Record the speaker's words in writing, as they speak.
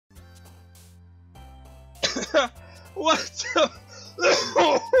What?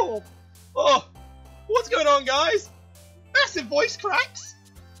 Oh, what's going on, guys? Massive voice cracks.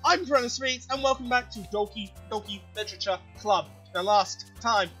 I'm Prentice Reeds, and welcome back to Doki Doki Litrature Club. Now, last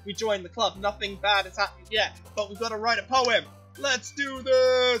time we joined the club, nothing bad has happened yet, but we've got to write a poem. Let's do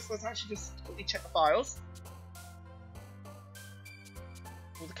this. Let's actually just quickly check the files.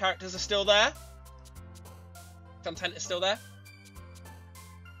 All the characters are still there. Content is still there.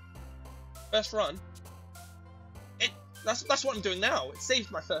 First run. That's what I'm doing now. It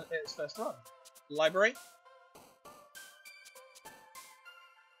saved my first run. Library.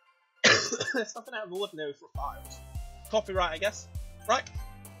 There's nothing out of the ordinary for files. Copyright, I guess. Right.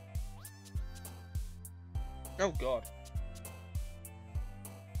 Oh god.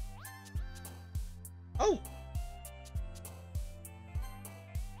 Oh.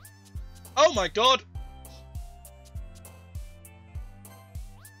 Oh my god.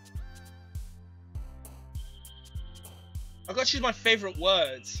 I've got to choose my favourite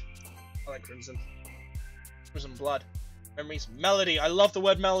words. I like crimson. Crimson blood. Memories. Melody. I love the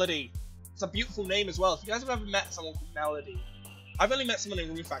word melody. It's a beautiful name as well. If you guys have ever met someone called Melody. I've only met someone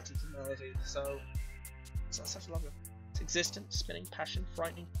in Room Factory called Melody, so it's not such a lovely. It's existent, spinning, passion,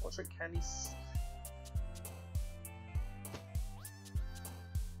 frightening, portrait, candies.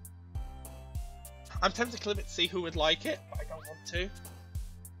 I'm tempted to clip it to see who would like it, but I don't want to.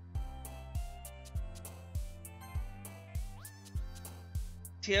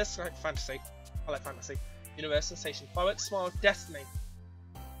 Tears, like fantasy. I like fantasy. Universe, sensation, fireworks, smile, destiny.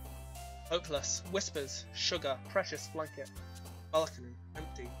 Hopeless, whispers, sugar, precious, blanket, balcony,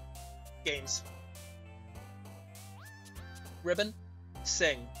 empty, games. Ribbon,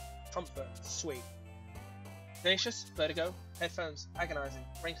 sing, comfort, sweet. Tenacious, vertigo, headphones, agonizing,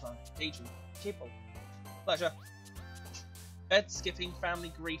 rain cloud, daydream, people, pleasure. Bed, skipping,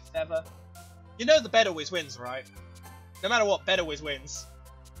 family, grief, ever. You know the bed always wins, right? No matter what, bed always wins.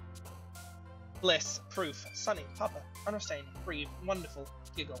 Bliss, proof, sunny, papa, unrestrained, breathe, wonderful,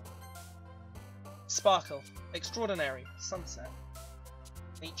 giggle. Sparkle, extraordinary, sunset,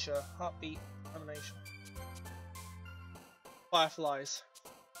 nature, heartbeat, emanation. Fireflies,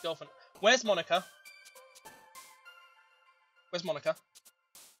 dolphin. Where's Monica? Where's Monica?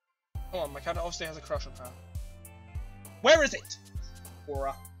 Come on, my cat obviously has a crush on her. Where is it?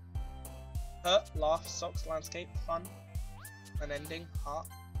 Aura. Hurt, laugh, socks, landscape, fun, an ending, heart.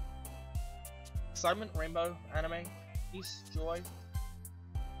 Excitement, rainbow, anime, peace, joy.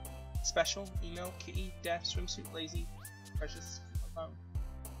 Special, email, kitty, death, swimsuit, lazy, precious, alone.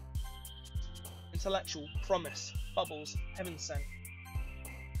 Intellectual, promise, bubbles, heaven sent.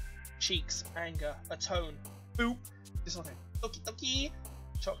 Cheeks, anger, atone, boop, disorder. Doki Doki,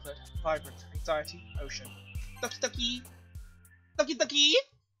 chocolate, vibrant, anxiety, ocean. Doki Doki, Doki Doki.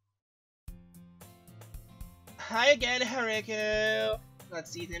 Hi again, Haruko.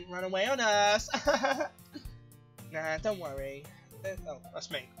 Let's see, didn't run away on us. Nah, don't worry. Oh,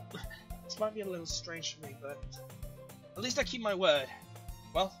 that's me. This might be a little strange for me, but at least I keep my word.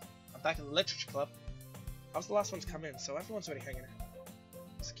 Well, I'm back in the literature club. I was the last one to come in, so everyone's already hanging out.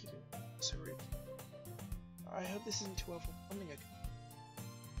 Let's keep it so rude. I hope this isn't too overwhelming.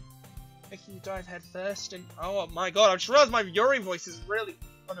 Making you dive head first and oh my god! I just realized my Yuri voice is really.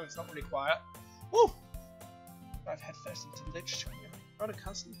 Oh no, it's not really quiet. Woo! Dive head first into literature. I'm not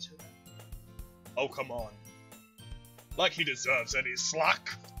accustomed to it. Oh come on! Like he deserves any slack.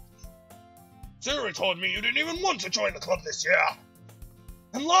 Siri told me you didn't even want to join the club this year.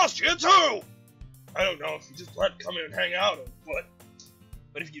 And last year too! I don't know if you just plan to come in and hang out or what.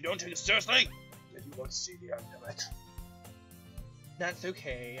 But if you don't take it seriously, then you won't see the end of it. That's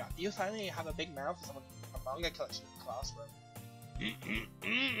okay. You finally have a big mouth for someone a manga collection in the classroom.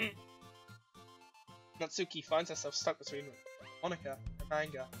 Natsuki finds herself stuck between Monica and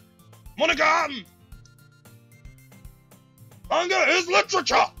manga. Monica! Manga is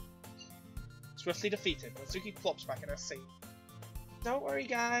literature! Swiftly defeated, Natsuki flops back in her seat. Don't worry,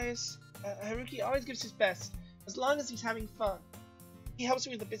 guys. Haruki always gives his best, as long as he's having fun. He helps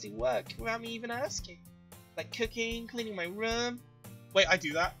me with the busy work without me even asking. Like cooking, cleaning my room. Wait, I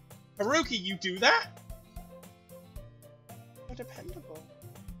do that? Haruki, you do that? You're dependable.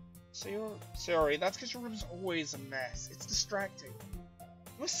 So you're sorry, that's because your room's always a mess. It's distracting.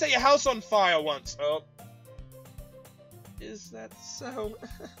 You must set your house on fire once. Oh. Is that so?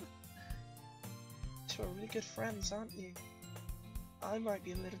 You're really good friends, aren't you? I might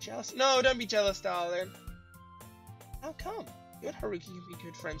be a little jealous. No, don't be jealous, darling. How come? You and Haruki can be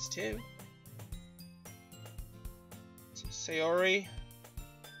good friends too. Sayori.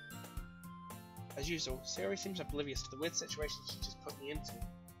 As usual, Sayori seems oblivious to the weird situation she just put me into.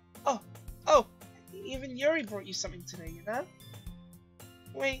 Oh, even Yuri brought you something today, you know?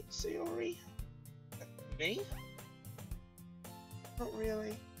 Wait, Sayori? Me? Not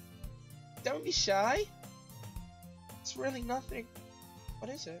really. Don't be shy. It's really nothing. What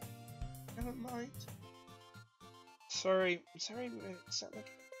is it? Never mind. Sorry, I'm sorry it sounded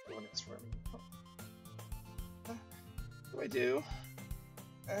like everyone else really. What do I do?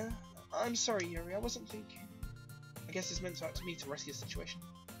 I'm sorry, Yuri, I wasn't thinking. I guess it's meant to me to rescue the situation.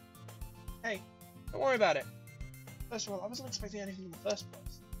 Hey, don't worry about it. First of all, I wasn't expecting anything in the first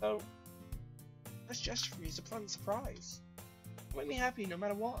place, so this gesture from you is a pleasant surprise. It'll make me happy no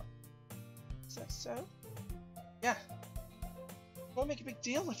matter what. Is that so? Yeah. Won't make a big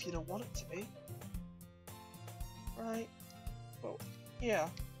deal if you don't want it to be. Right. Well, yeah.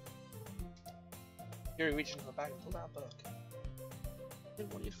 Yuri reached into the bag and pulled out a book.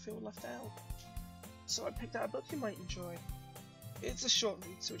 Didn't want you to feel left out. So I picked out a book you might enjoy. It's a short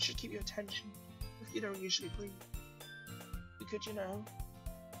read, so it should keep your attention if you don't usually read. We could, you know,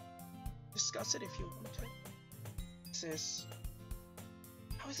 discuss it if you want to. Sis,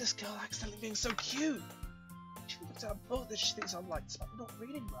 how is this girl accidentally being so cute? She picked out a book that she thinks I like, despite not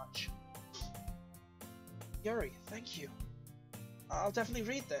reading much. Yuri, thank you. I'll definitely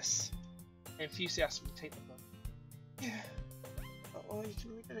read this. And enthusiastically take the book. Yeah. Well, you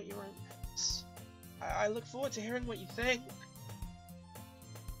can read it at your own pace. I look forward to hearing what you think.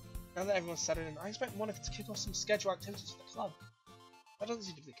 Now that everyone's settled in, I expect Monica to kick off some scheduled activities for the club. That doesn't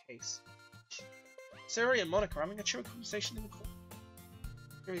seem to be the case. Sayori and Monica are having a chill conversation in the corner.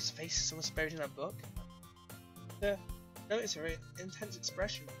 Yuri's face is almost buried in her book. Notice her intense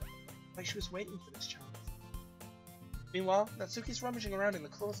expression, like she was waiting for this chance. Meanwhile, Natsuki's rummaging around in the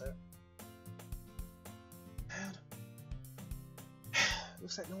closet. Man.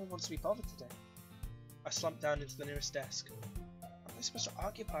 Looks like no one wants to be bothered today. I slumped down into the nearest desk. Am I supposed to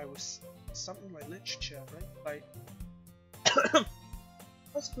occupy with something like literature, right? Like,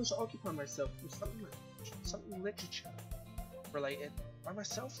 I'm supposed to occupy myself with something literature related by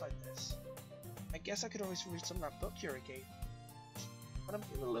myself like this. I guess I could always read some of that book Yuri gave me. But I'm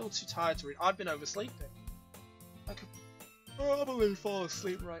feeling a little too tired to read. I've been oversleeping. I could probably fall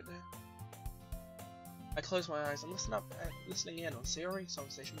asleep right now. I close my eyes and listening in on Sayori's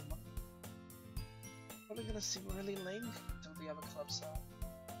conversation with Monica. Probably gonna seem really lame until the other clubs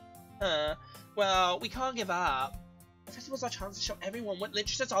are. Well, we can't give up. The festival's our chance to show everyone what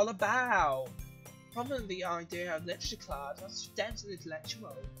literature's all about. Probably the idea of literature clubs is dense and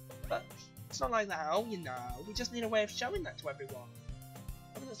intellectual, but it's not like that, you know. We just need a way of showing that to everyone.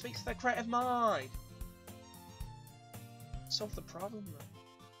 Something that speaks to their creative mind. Solve the problem,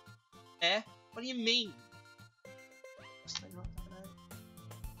 though. Eh? What do you mean?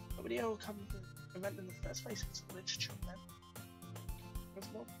 Nobody will come to the event in the first place if it's a literature event. There's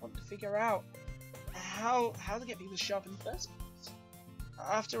no point to figure out how to get people to show up in the first place.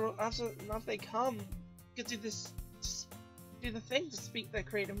 After they come, you could do this, just do the thing to speak their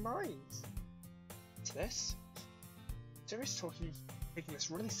creative minds. To this, Siri's taking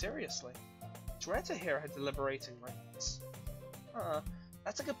this really seriously. It's rare to hear her deliberating like this.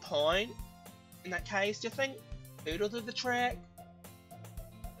 That's a good point. In that case, do you think food will do the trick?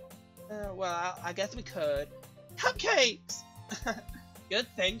 Well, I guess we could. Cupcakes! Good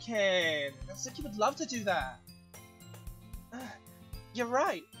thinking. Natsuki would love to do that. You're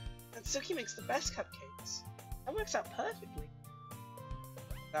right. Natsuki makes the best cupcakes. That works out perfectly.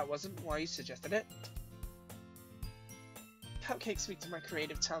 That wasn't why you suggested it. Cupcakes speak to my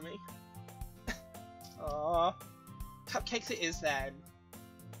creative tummy. Aww. Cupcakes it is then.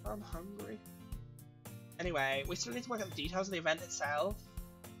 I'm hungry. Anyway, we still need to work out the details of the event itself.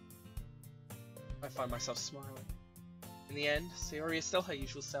 I find myself smiling. In the end, Sayori is still her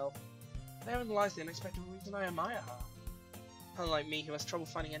usual self. Therein lies the unexpected reason I admire her. Unlike me, who has trouble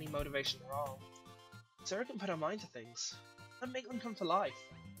finding any motivation at all. Sayori can put her mind to things, and make them come to life.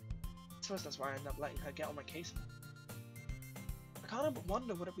 I suppose that's why I end up letting her get on my case. I can't help but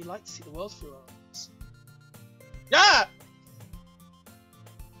wonder what it'd be like to see the world through her eyes. Yeah!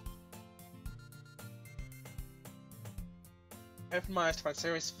 I opened my eyes to find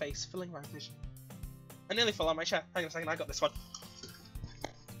Sayori's face filling my vision. I nearly fell out of my chair. Hang on a second, I got this one.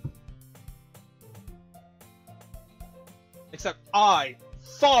 Except I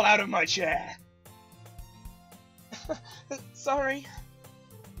fall out of my chair! Sorry.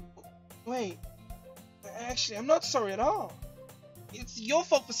 Wait. Actually, I'm not sorry at all. It's your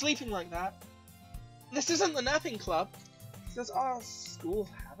fault for sleeping like that. This isn't the napping club. Does our school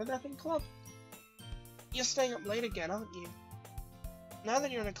have a napping club? You're staying up late again, aren't you? Now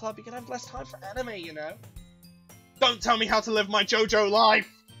that you're in a club, you can have less time for anime, you know? Don't tell me how to live my JoJo life!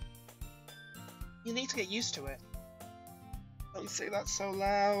 You need to get used to it. Don't say that so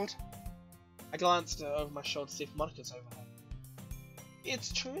loud. I glanced over my shoulder to see if Monica's overhead.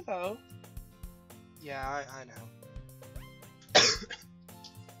 It's true though. Yeah, I know.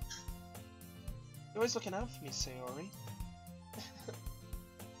 You're always looking out for me, Sayori.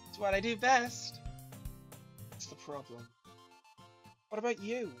 It's what I do best. That's the problem. What about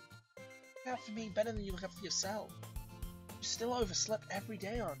you? Look out for me better than you look out for yourself. You still overslept every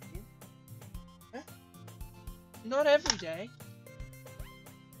day, aren't you? Huh? Not every day.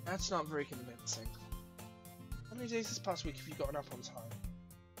 That's not very convincing. How many days this past week have you gotten up on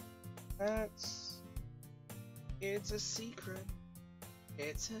time? It's a secret.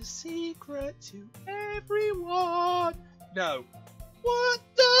 It's a secret to everyone. No. What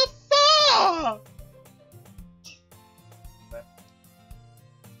the fuck?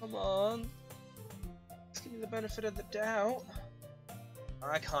 Come on. Let's give me the benefit of the doubt.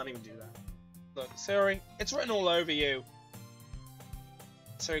 I can't even do that. Look, Sayori, it's written all over you.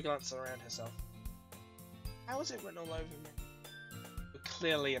 Sayori glances around herself. How is it written all over me? You're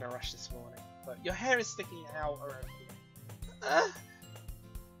clearly in a rush this morning, but your hair is sticking out around here.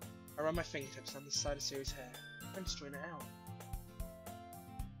 I run my fingertips down the side of Sayori's hair. I'm straighten it out.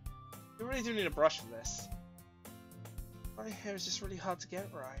 You really do need a brush for this. My hair is just really hard to get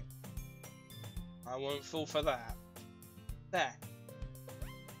right. I won't fall for that. There.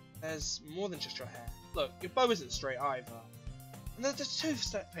 There's more than just your hair. Look, your bow isn't straight either. And there's a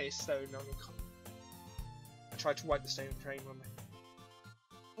toothpaste stone on your collar. I tried to wipe the stone frame on me.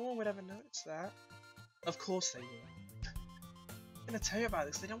 No one would ever notice that. Of course they will. I'm gonna tell you about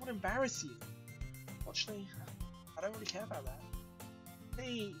this, they don't want to embarrass you. Fortunately, I don't really care about that.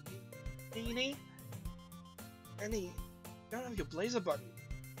 Hey, Beanie? Annie, you don't have your blazer button.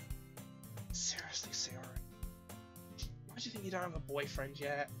 Seriously, Sayori. Why do you think you don't have a boyfriend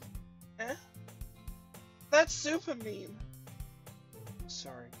yet? Eh? That's super mean.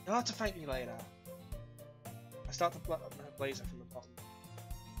 Sorry, you'll have to thank me later. I start to button up my blazer from the bottom.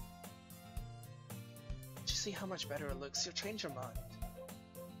 Did you see how much better it looks? You'll change your mind.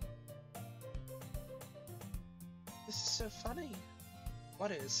 This is so funny.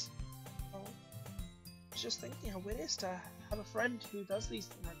 What is? Oh, I was just thinking how weird it is to have a friend who does these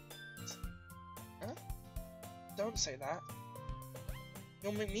things. Huh? Don't say that.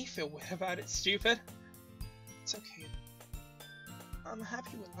 You'll make me feel weird about it, stupid. It's okay. I'm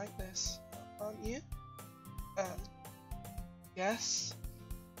happy we're like this, aren't you? Yes.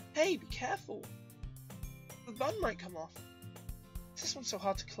 Hey, be careful. The button might come off. This one's so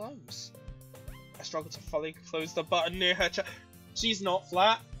hard to close. I struggle to fully close the button near her chest. She's not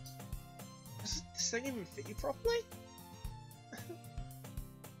flat. Does this thing even fit you properly?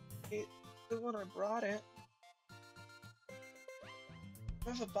 The one I brought it.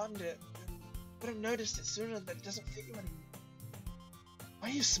 Whoever buttoned it would have noticed it sooner that it doesn't fit you anymore. Why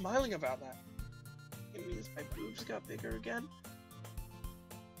are you smiling about that? It means my boobs got bigger again?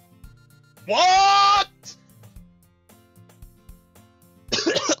 What?!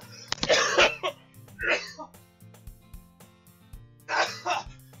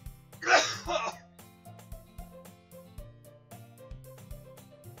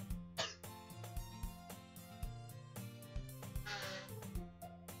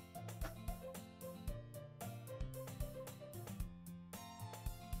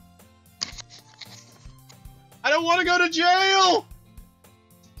 I don't want to go to jail!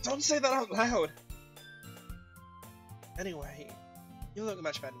 Don't say that out loud. Anyway, you look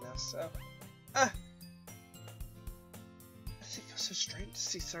much better now, so... I think it feels so strange to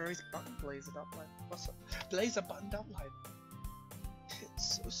see Sayori's button blazered up like... What's up? Blazer buttoned up like...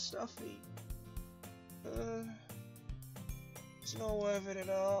 It's so stuffy. It's not worth it at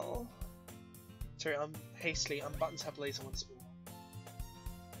all. Sorry, hastily unbuttons her blazer once more.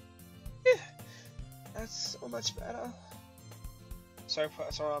 That's so much better. So I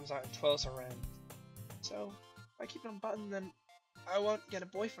put her arms out and twirls around. So, if I keep it unbuttoned, then I won't get a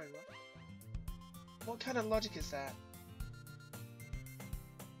boyfriend, right? What kind of logic is that?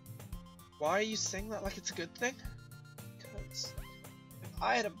 Why are you saying that like it's a good thing? Because if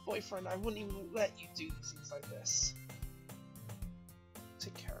I had a boyfriend, I wouldn't even let you do things like this.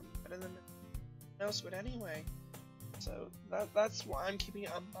 Take care of me better than anyone else would anyway. So that's why I'm keeping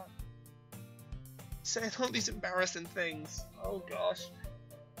it unbuttoned. Saying all these embarrassing things. Oh gosh.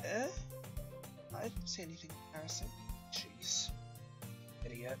 Eh? I didn't say anything embarrassing. Jeez.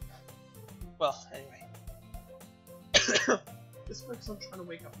 Idiot. Well, anyway. Just focus on trying to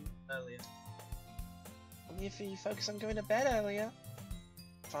wake up earlier. Only if you focus on going to bed earlier.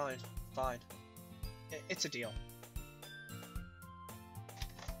 Fine, fine. It's a deal.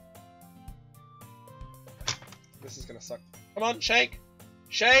 This is gonna suck. Come on, shake!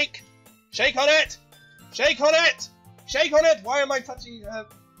 Shake! Shake on it! Shake on it! Shake on it! Why am I touching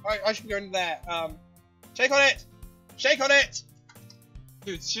I should be going there. Shake on it! Shake on it!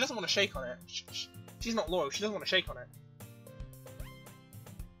 Dude, she doesn't want to shake on it. She's not loyal, she doesn't want to shake on it.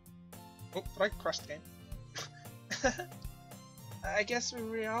 Oh, did I crash the game? I guess we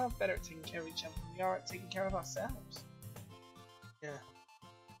really are better at taking care of each other than we are at taking care of ourselves. Yeah.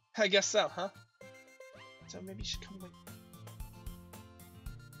 I guess so, huh? So maybe you should come with.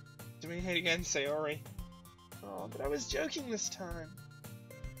 Doing it again, Sayori. Oh, but I was joking this time.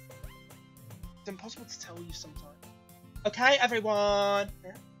 It's impossible to tell you sometimes. Okay, everyone!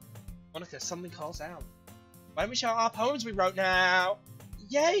 Yeah. Monica suddenly calls out. Why don't we show our poems we wrote now?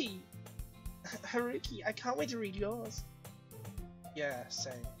 Yay! Haruki, I can't wait to read yours. Yeah,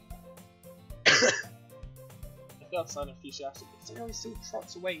 same. I feel outside enthusiastic, but Sayori still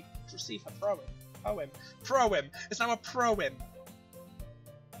trots away to receive her poem. Proem! It's now a proem!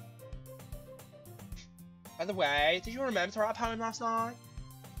 By the way, did you remember to write a poem last night?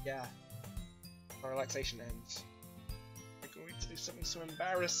 Yeah. My relaxation ends. We're going to do something so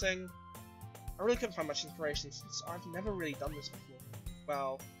embarrassing. I really couldn't find much inspiration since I've never really done this before.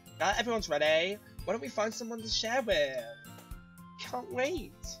 Well, now that everyone's ready, why don't we find someone to share with? Can't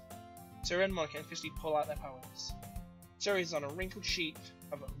wait! Sayori and Monica officially pull out their poems. Sayori is on a wrinkled sheet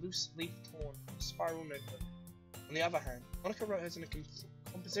of a loose leaf torn from a spiral notebook. On the other hand, Monica wrote hers in a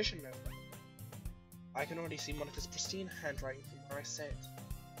composition notebook. I can already see Monica's pristine handwriting from where I sit.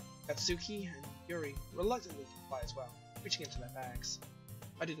 Katsuki and Yuri reluctantly comply as well, reaching into their bags.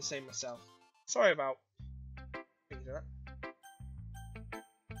 I do the same myself. Sorry about thinking of that.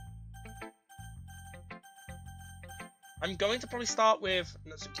 I'm going to probably start with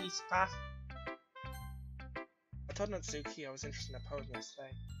Natsuki's path. I told Natsuki I was interested in her poem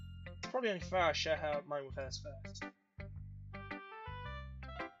yesterday. It's probably only fair I share mine with hers first.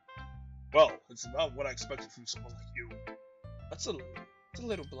 Well, it's about what I expected from someone like you. That's a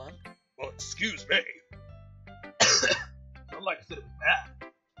little blunt. Well, excuse me. Not like I said it was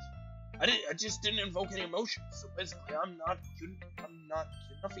bad. I just didn't invoke any emotions, so basically I'm not good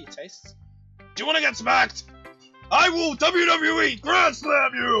enough for your tastes. Do you want to get smacked? I will WWE Grand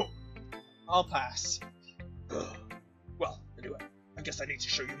Slam you! I'll pass. Well, anyway, I guess I need to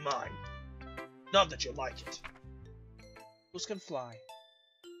show you mine. Not that you'll like it. Eagles can fly.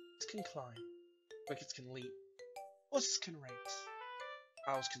 Birds can climb. Crickets can leap. Horses can race.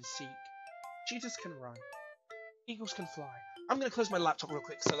 Owls can seek. Cheetahs can run. Eagles can fly. I'm gonna close my laptop real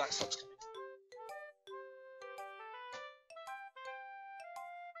quick so that stops coming.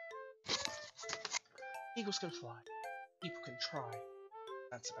 Eagles can fly. People can try.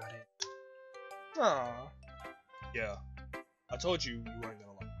 That's about it. Aww. Yeah. I told you you weren't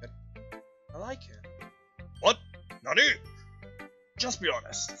gonna like it. I like it. What? Not it! Just be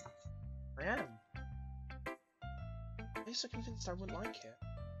honest. I am. Why are you so convinced I wouldn't like it?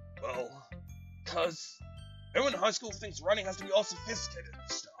 Well, cause everyone in high school thinks writing has to be all sophisticated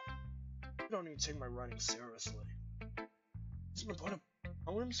and stuff. I don't even take my writing seriously. Isn't the point of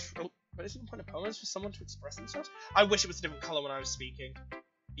poems? But isn't the point of poems for someone to express themselves? I wish it was a different color when I was speaking.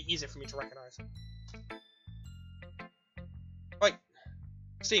 It'd be easier for me to recognize it. Wait,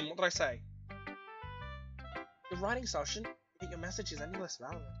 Steam, what did I say? Your writing style shouldn't make your messages any less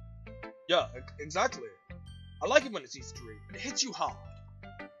valid. Yeah, exactly. I like it when it's easy to read, but it hits you hard.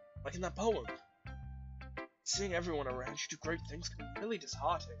 Like in that poem. Seeing everyone around you do great things can be really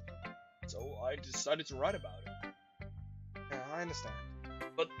disheartening. So I decided to write about it. Yeah, I understand.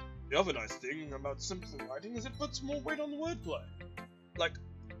 But the other nice thing about simple writing is it puts more weight on the wordplay. Like,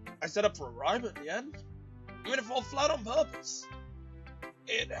 I set up for a rhyme at the end. I made it fall flat on purpose.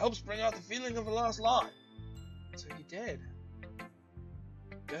 It helps bring out the feeling of the last line. So you did.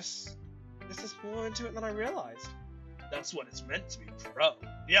 Guess there's more into it than I realized. That's what it's meant to be, bro.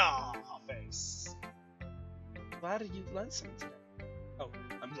 Yeah, face. Glad you learned something today. Oh,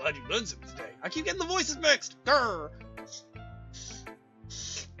 I'm glad you learned something today. I keep getting the voices mixed. Grr.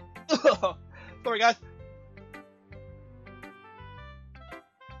 Sorry, guys.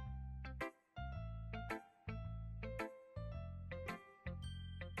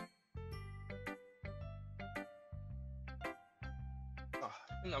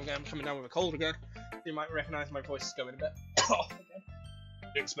 I'm coming down with a cold again. You might recognize my voice is going a bit off again.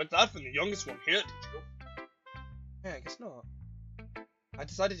 Didn't expect that from the youngest one here, did you? Yeah, I guess not. I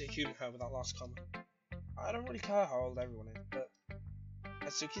decided to humour her with that last comment. I don't really care how old everyone is, but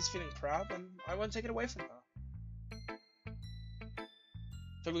if Suki's feeling proud, then I won't take it away from her.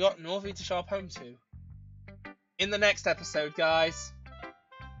 So we got Norvi to show our poem to. In the next episode, guys.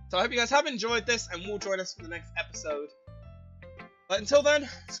 So I hope you guys have enjoyed this and will join us for the next episode. But until then,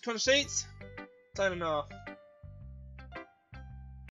 it's Crunch Sheets, signing off.